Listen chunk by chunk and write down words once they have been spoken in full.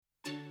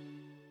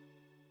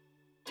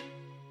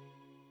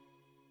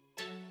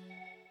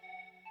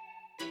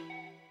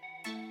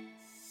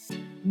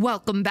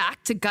Welcome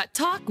back to Gut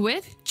Talk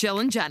with Jill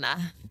and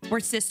Jenna. We're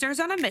sisters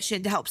on a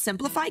mission to help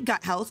simplify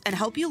gut health and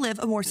help you live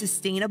a more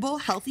sustainable,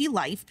 healthy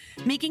life,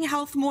 making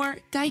health more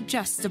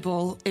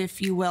digestible,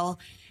 if you will.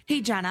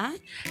 Hey, Jenna.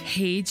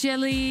 Hey,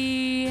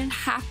 Jilly.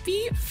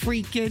 Happy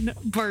freaking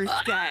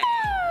birthday.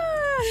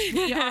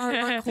 We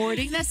are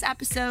recording this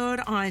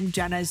episode on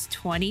Jenna's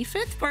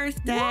 25th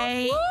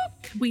birthday. Whoop,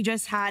 whoop. We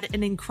just had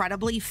an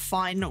incredibly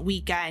fun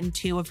weekend.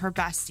 Two of her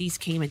besties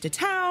came into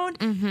town,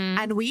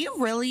 and we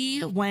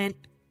really went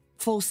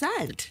full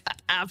send.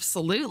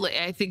 Absolutely.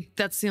 I think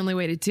that's the only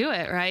way to do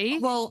it,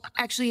 right? Well,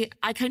 actually,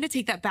 I kind of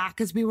take that back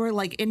because we were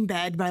like in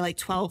bed by like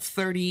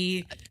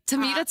 12:30. To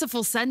me, that's a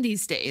full send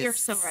these days. You're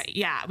so right.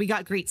 Yeah, we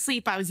got great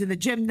sleep. I was in the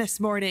gym this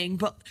morning,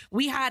 but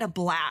we had a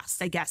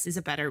blast, I guess is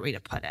a better way to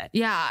put it.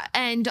 Yeah.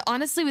 And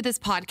honestly, with this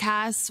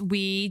podcast,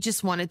 we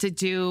just wanted to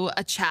do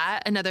a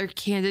chat, another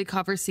candid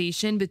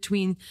conversation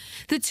between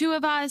the two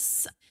of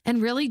us, and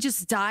really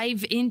just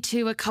dive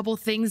into a couple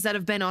things that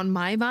have been on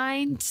my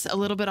mind, a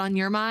little bit on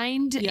your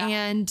mind. Yeah.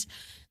 And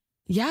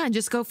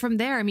just go from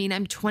there. I mean,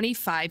 I'm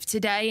 25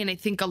 today, and I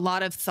think a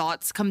lot of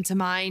thoughts come to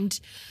mind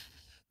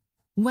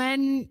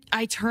when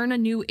I turn a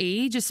new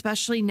age,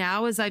 especially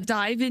now as I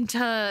dive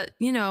into,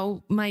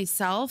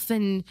 myself.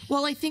 And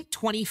well, I think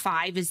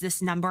 25 is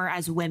this number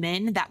as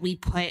women that we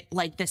put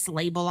like this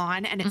label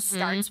on, and it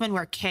starts when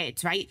we're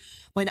kids, right?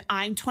 When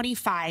I'm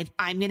 25,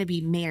 I'm going to be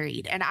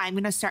married and I'm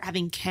going to start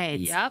having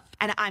kids. Yep.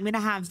 And I'm going to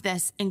have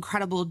this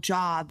incredible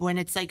job. When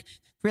it's like,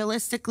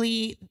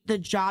 realistically, the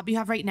job you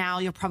have right now,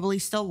 you're probably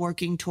still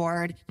working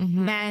toward.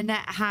 Men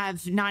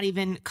have not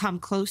even come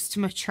close to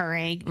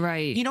maturing.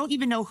 Right. You don't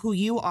even know who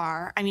you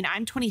are. I mean,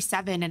 I'm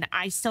 27 and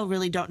I still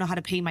really don't know how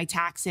to pay my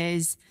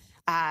taxes.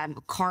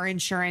 Car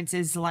insurance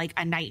is like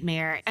a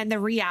nightmare. And the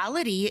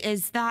reality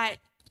is that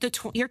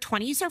your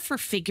 20s are for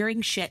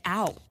figuring shit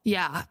out.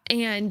 yeah.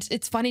 And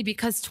it's funny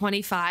because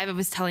 25, I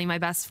was telling my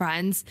best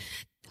friends,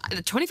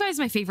 25 is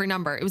my favorite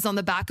number. It was on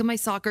the back of my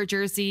soccer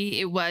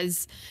jersey.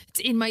 It's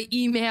in my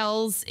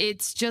emails.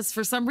 It's just,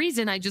 for some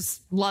reason, I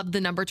just love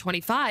the number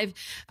 25.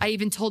 I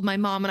even told my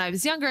mom when I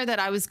was younger that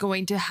I was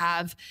going to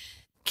have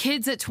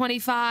kids at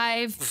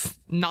 25,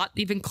 not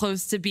even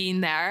close to being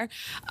there.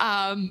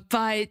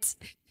 But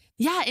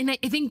yeah, and I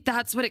think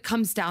that's what it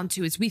comes down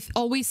to, is we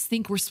always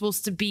think we're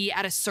supposed to be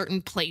at a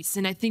certain place.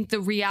 And I think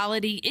the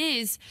reality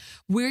is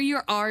where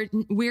you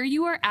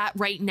are at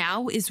right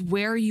now is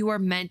where you are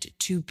meant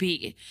to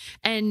be.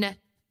 And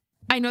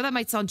I know that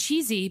might sound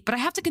cheesy, but I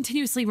have to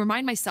continuously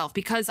remind myself,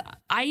 because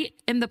I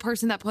am the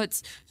person that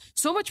puts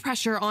so much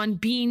pressure on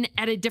being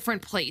at a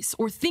different place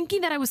or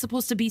thinking that I was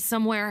supposed to be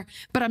somewhere,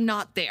 but I'm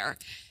not there.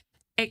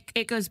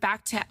 It goes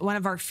back to one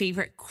of our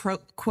favorite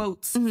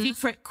quotes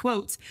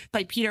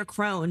by Peter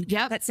Crone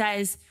that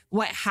says,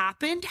 what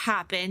happened,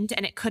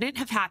 and it couldn't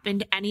have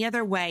happened any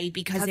other way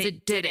because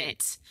it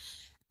didn't.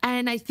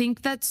 And I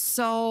think that's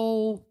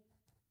so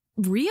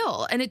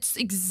real. And it's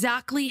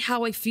exactly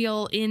how I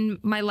feel in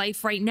my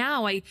life right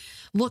now. I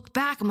look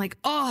back, I'm like,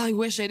 oh, I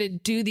wish I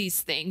didn't do these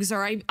things.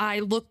 Or I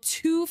look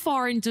too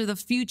far into the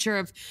future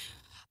of,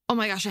 oh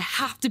my gosh, I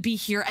have to be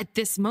here at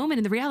this moment.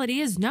 And the reality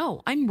is,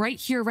 no, I'm right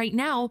here right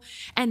now.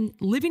 And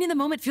living in the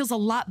moment feels a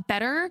lot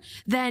better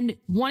than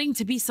wanting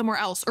to be somewhere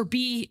else or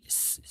be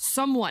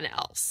someone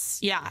else.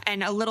 Yeah.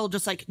 And a little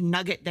just like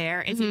nugget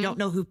there. If you don't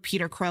know who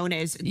Peter Crone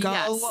is,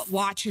 go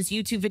watch his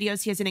YouTube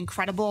videos. He has an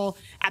incredible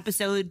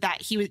episode that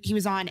he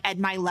was on Ed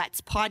Milet's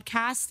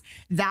podcast.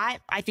 That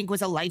I think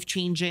was a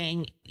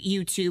life-changing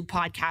YouTube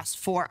podcast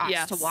for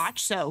us to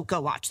watch. So go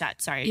watch that.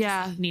 Sorry.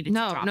 Yeah.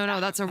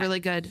 That's a really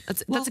good,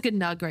 that's a good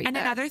nug right and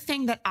there. Another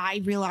thing that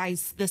I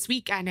realized this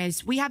weekend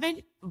is we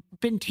haven't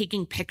been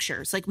taking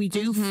pictures like we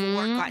do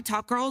for Gut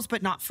Talk Girls,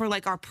 but not for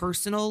like our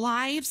personal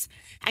lives.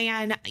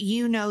 And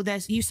you know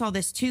this, you saw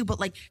this too, but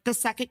like the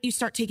second you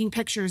start taking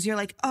pictures, you're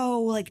like,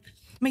 oh, like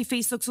my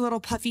face looks a little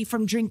puffy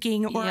from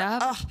drinking,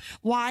 or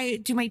why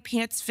do my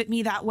pants fit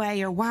me that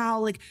way? Or wow,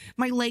 like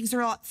my legs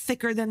are a lot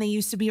thicker than they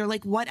used to be, or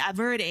like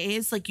whatever it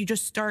is, like you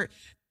just start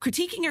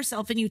critiquing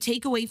yourself and you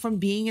take away from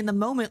being in the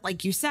moment,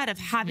 like you said, of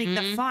having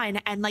the fun.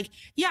 And like,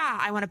 yeah,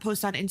 I want to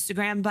post on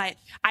Instagram, but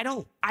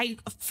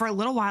for a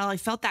little while, I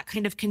felt that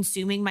kind of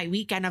consuming my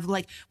weekend of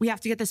like, we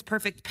have to get this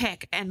perfect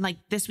pic. And like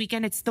this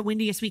weekend, it's the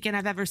windiest weekend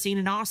I've ever seen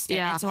in Austin.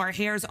 Yeah. And so our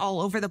hair's all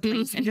over the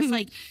place and just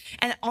like,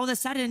 and all of a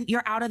sudden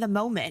you're out of the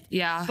moment.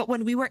 Yeah. But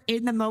when we were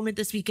in the moment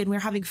this weekend, we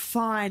were having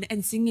fun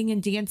and singing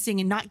and dancing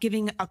and not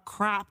giving a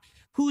crap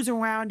who's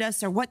around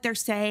us or what they're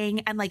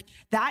saying. And like,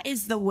 that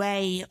is the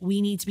way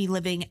we need to be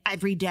living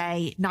every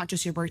day, not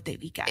just your birthday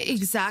weekend.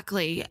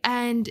 Exactly.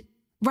 And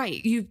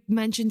right, you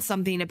mentioned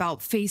something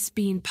about face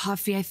being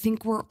puffy. I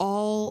think we're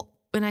all,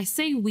 when I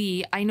say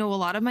we, I know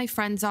a lot of my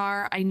friends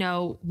are, I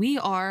know we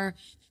are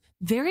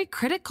very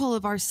critical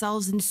of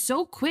ourselves and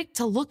so quick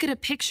to look at a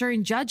picture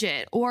and judge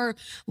it, or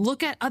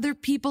look at other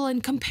people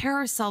and compare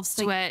ourselves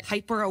to it.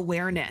 Hyper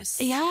awareness.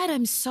 Yeah, and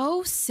I'm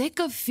so sick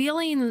of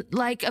feeling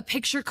like a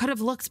picture could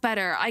have looked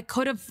better. I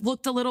could have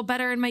looked a little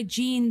better in my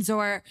jeans,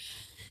 or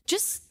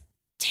just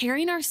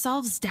tearing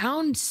ourselves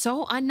down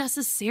so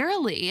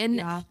unnecessarily. And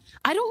Yeah.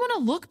 I don't want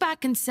to look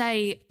back and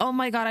say, oh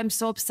my God, I'm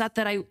so upset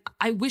that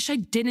I wish I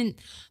didn't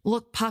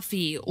look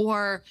puffy,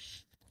 or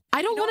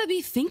I don't want to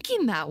be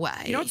thinking that way.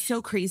 You know what's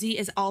so crazy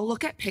is I'll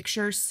look at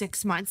pictures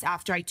 6 months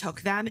after I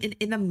took them, and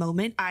in the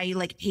moment I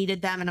like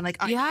hated them, and I'm like,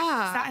 oh,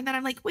 Yeah. and then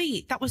I'm like,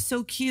 wait, that was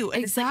so cute.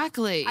 And it's like,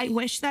 Exactly. I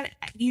wish that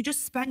you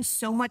just spend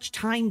so much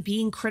time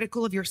being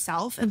critical of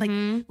yourself. And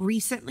like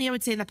recently, I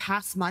would say in the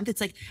past month,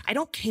 it's like, I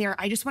don't care.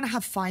 I just want to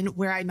have fun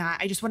where I'm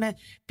at. I just want to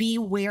be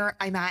where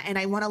I'm at. And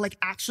I want to like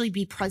actually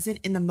be present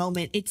in the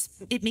moment.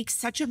 It makes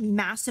such a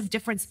massive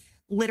difference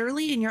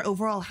literally in your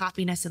overall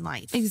happiness in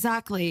life.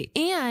 Exactly.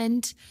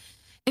 And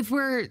if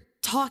we're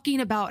talking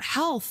about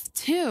health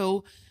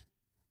too,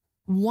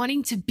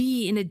 wanting to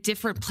be in a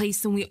different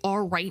place than we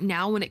are right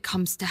now when it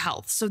comes to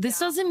health. So this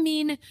doesn't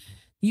mean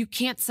you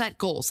can't set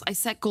goals. I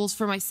set goals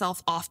for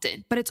myself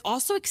often, but it's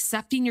also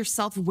accepting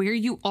yourself where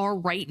you are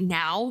right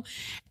now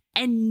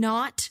and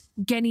not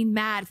getting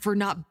mad for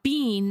not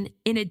being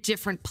in a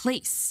different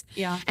place.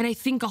 Yeah. And I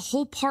think a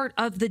whole part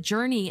of the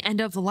journey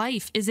and of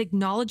life is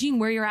acknowledging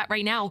where you're at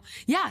right now.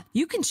 Yeah,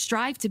 you can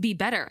strive to be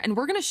better, and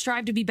we're going to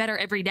strive to be better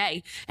every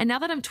day. And now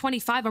that I'm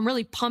 25, I'm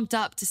really pumped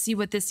up to see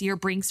what this year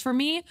brings for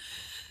me.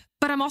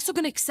 But I'm also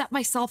going to accept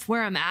myself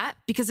where I'm at,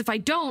 because if I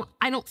don't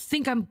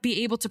think I'm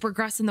be able to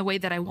progress in the way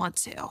that I want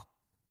to.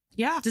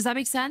 Yeah. Does that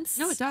make sense?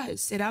 No, it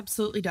does. It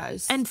absolutely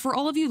does. And for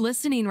all of you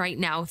listening right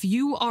now, if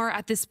you are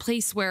at this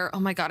place where, oh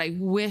my God, I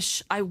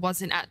wish I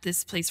wasn't at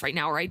this place right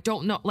now, or I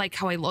don't know, like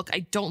how I look, I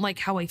don't like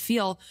how I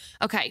feel.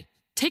 Okay,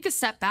 take a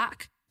step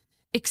back.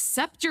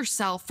 Accept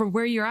yourself for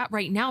where you're at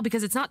right now,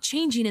 because it's not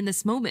changing in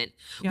this moment.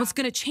 Yeah. What's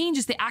going to change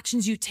is the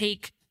actions you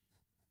take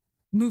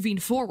moving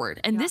forward.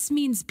 And this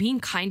means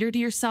being kinder to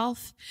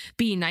yourself,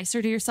 being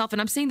nicer to yourself.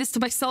 And I'm saying this to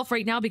myself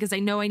right now because I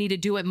know I need to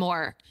do it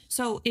more.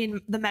 So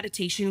in the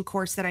meditation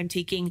course that I'm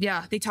taking,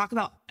 they talk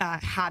about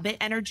habit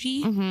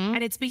energy,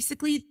 and it's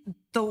basically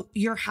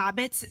your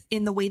habits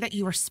in the way that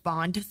you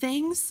respond to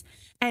things.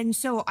 And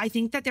so I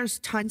think that there's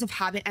tons of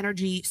habit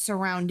energy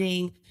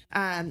surrounding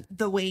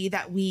the way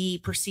that we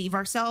perceive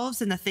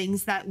ourselves and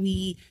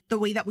the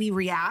way that we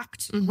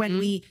react when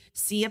we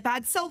see a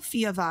bad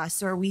selfie of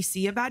us, or we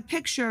see a bad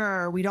picture,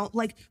 or we don't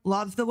like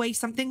love the way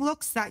something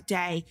looks that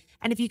day.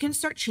 And if you can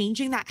start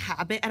changing that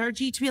habit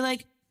energy to be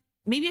like,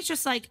 maybe it's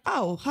just like,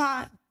 oh,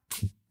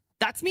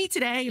 that's me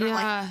today.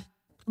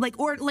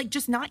 Or like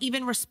just not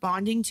even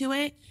responding to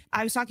it.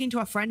 I was talking to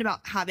a friend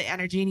about habit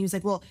energy, and he was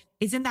like, well,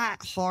 isn't that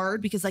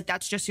hard? Because like,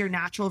 that's just your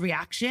natural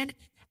reaction.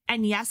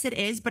 And yes, it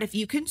is. But if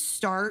you can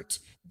start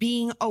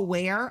being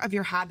aware of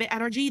your habit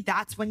energy,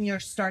 that's when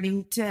you're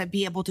starting to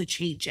be able to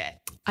change it.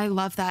 I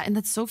love that. And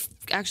that's so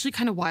actually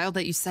kind of wild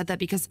that you said that,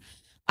 because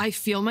I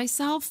feel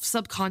myself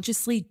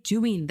subconsciously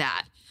doing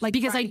that. Like,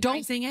 because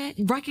recognizing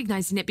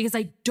it, because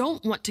I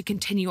don't want to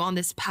continue on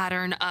this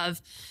pattern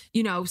of,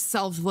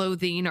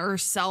 self-loathing or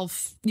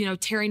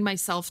tearing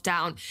myself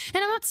down.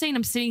 And I'm not saying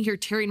I'm sitting here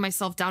tearing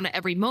myself down at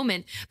every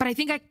moment, but I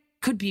think I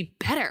could be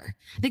better.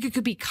 I think I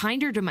could be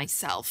kinder to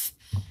myself.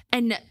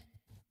 And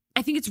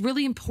I think it's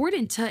really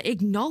important to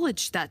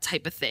acknowledge that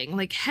type of thing.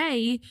 Like,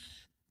 hey,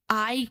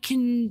 I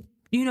can,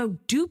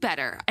 do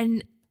better.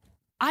 And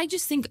I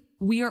just think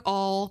we are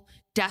all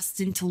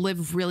destined to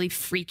live really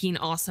freaking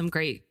awesome,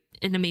 great,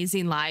 and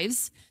amazing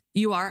lives.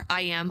 You are,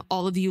 I am,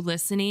 all of you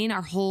listening,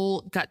 our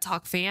whole Gut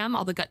Talk fam,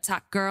 all the Gut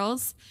Talk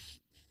girls.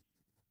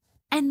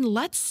 And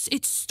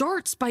it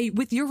starts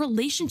with your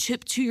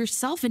relationship to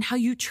yourself and how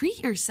you treat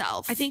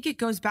yourself. I think it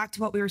goes back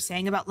to what we were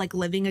saying about like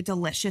living a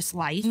delicious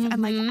life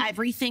and like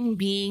everything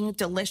being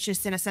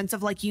delicious in a sense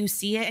of like, you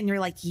see it and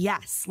you're like,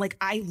 yes, like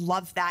I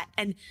love that.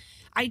 And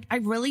I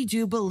really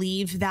do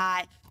believe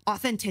that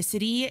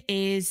authenticity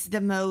is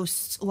the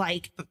most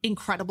like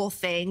incredible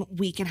thing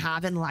we can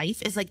have in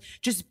life, is like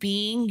just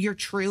being your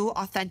true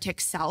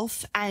authentic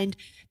self. And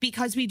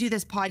because we do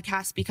this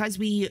podcast, because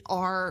we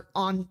are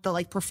on the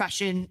like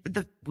profession,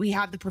 we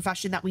have the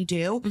profession that we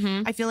do,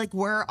 I feel like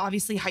we're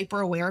obviously hyper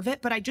aware of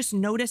it, but I just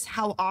notice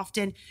how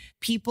often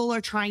people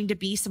are trying to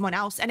be someone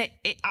else. And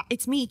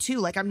it's me too.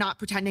 Like, I'm not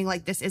pretending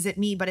like this isn't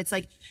me, but it's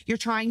like, you're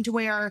trying to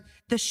wear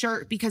the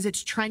shirt because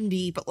it's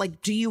trendy, but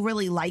like, do you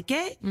really like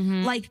it?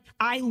 Like,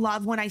 I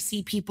love when I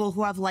see people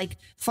who have like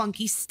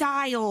funky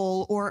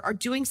style or are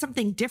doing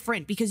something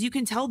different, because you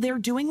can tell they're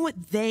doing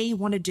what they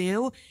want to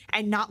do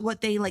and not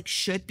what they like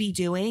should be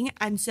doing.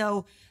 And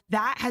so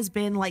that has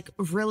been like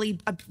a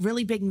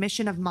really big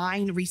mission of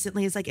mine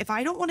recently, is like, if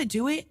I don't want to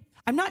do it,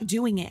 I'm not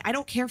doing it. I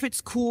don't care if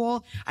it's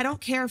cool. I don't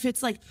care if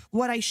it's like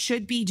what I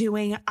should be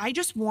doing. I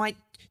just want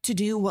to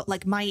do what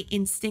like my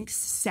instincts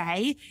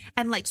say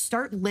and like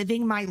start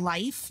living my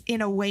life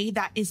in a way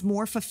that is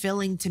more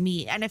fulfilling to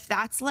me. And if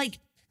that's like,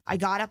 I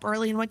got up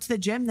early and went to the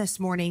gym this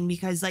morning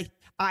because like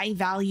I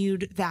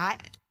valued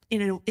that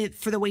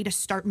for the way to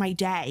start my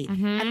day.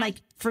 And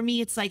like, for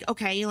me, it's like,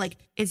 okay, like,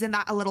 isn't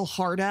that a little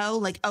hardo?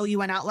 Like, oh, you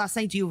went out last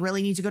night. Do you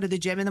really need to go to the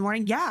gym in the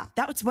morning? Yeah,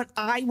 that was what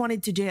I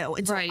wanted to do.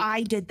 And so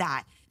I did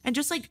that. And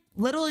just like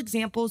little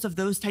examples of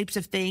those types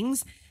of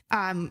things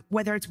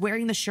whether it's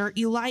wearing the shirt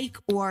you like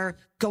or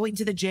going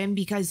to the gym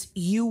because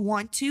you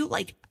want to,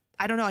 like,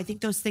 I don't know. I think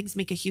those things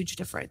make a huge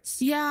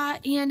difference. Yeah.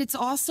 And it's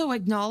also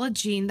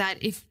acknowledging that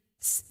if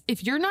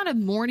you're not a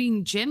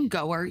morning gym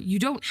goer, you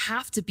don't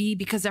have to be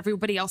because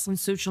everybody else on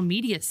social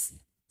media is.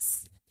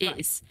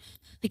 Right.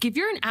 Like if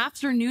you're an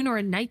afternoon or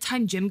a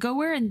nighttime gym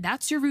goer and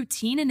that's your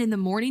routine and in the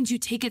mornings you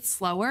take it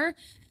slower,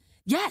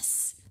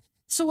 yes.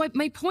 So what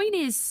my point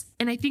is,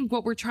 and I think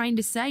what we're trying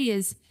to say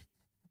is,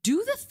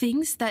 do the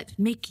things that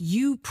make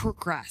you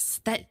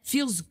progress, that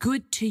feels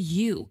good to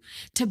you,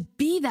 to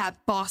be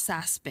that boss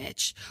ass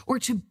bitch or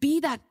to be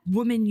that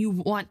woman you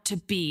want to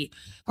be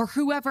or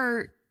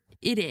whoever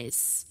it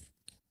is.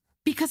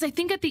 Because I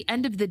think at the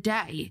end of the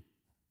day,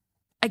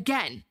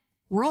 again,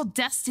 we're all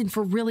destined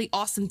for really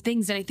awesome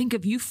things. And I think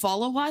if you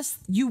follow us,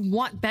 you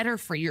want better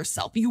for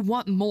yourself. You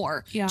want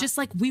more, just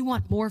like we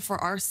want more for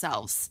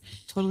ourselves.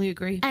 Totally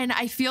agree. And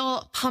I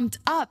feel pumped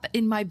up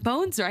in my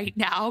bones right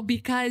now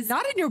because...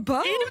 Not in your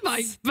bones. In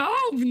my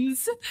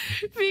bones.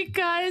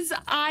 Because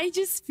I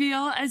just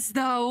feel as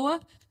though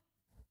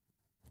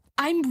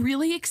I'm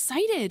really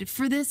excited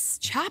for this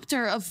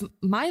chapter of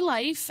my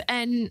life.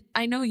 And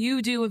I know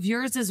you do of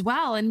yours as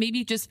well. And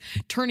maybe just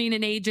turning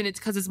an age and it's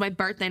because it's my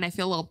birthday and I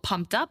feel a little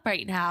pumped up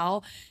right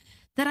now,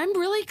 that I'm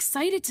really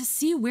excited to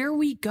see where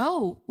we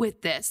go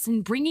with this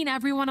and bringing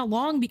everyone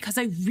along, because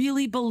I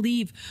really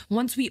believe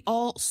once we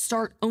all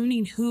start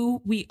owning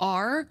who we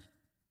are,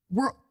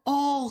 we're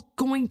all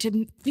going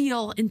to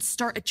feel and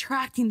start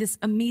attracting this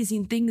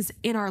amazing things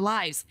in our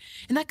lives.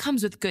 And that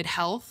comes with good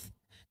health,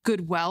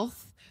 good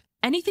wealth,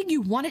 anything you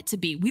want it to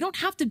be. You don't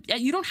have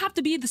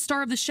to be the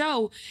star of the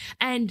show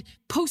and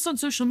post on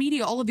social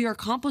media all of your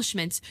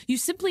accomplishments. You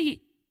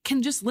simply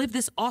can just live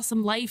this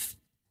awesome life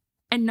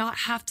and not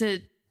have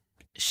to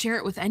share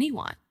it with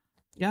anyone.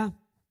 Yeah.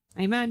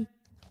 Amen.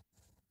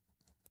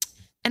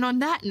 And on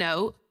that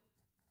note,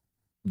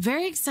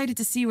 very excited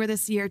to see where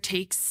this year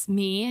takes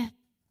me.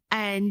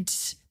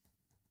 And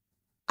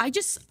I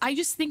just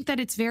think that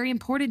it's very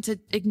important to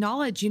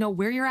acknowledge,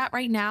 where you're at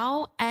right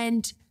now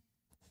and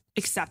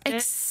accept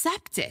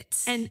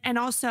it. And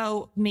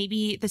also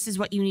maybe this is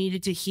what you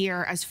needed to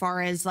hear as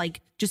far as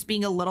like just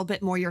being a little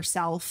bit more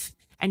yourself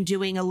and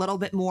doing a little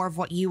bit more of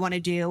what you want to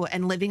do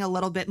and living a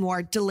little bit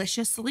more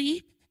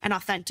deliciously and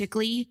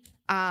authentically.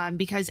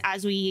 Because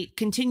as we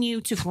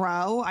continue to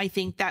grow, I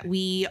think that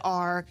we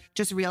are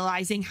just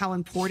realizing how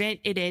important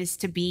it is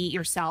to be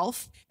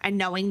yourself and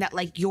knowing that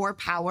like your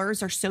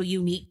powers are so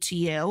unique to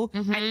you,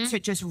 and to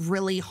just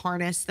really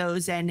harness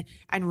those and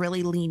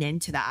really lean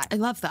into that. I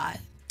love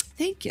that.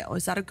 Thank you.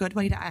 Is that a good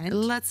way to end?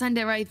 Let's end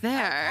it right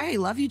there. I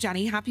love you,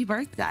 Jenny. Happy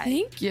birthday.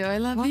 Thank you. I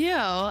love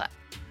you.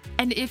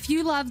 And if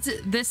you loved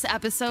this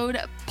episode,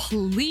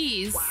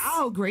 please.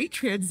 Wow, great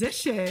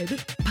transition.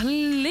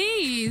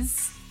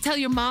 Please tell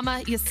your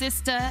mama, your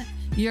sister,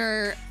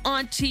 your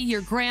auntie,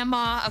 your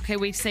grandma. Okay,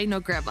 we say no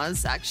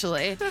grandmas,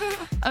 actually,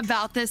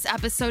 about this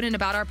episode and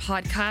about our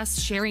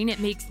podcast. Sharing it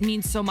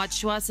means so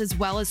much to us, as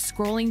well as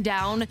scrolling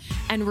down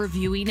and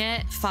reviewing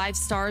it 5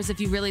 stars if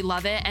you really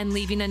love it and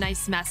leaving a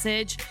nice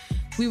message.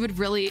 We would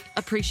really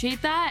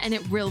appreciate that, and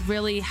it will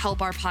really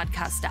help our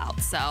podcast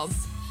out. So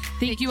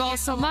thank you all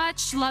so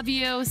much. Love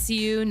you. See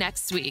you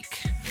next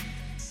week.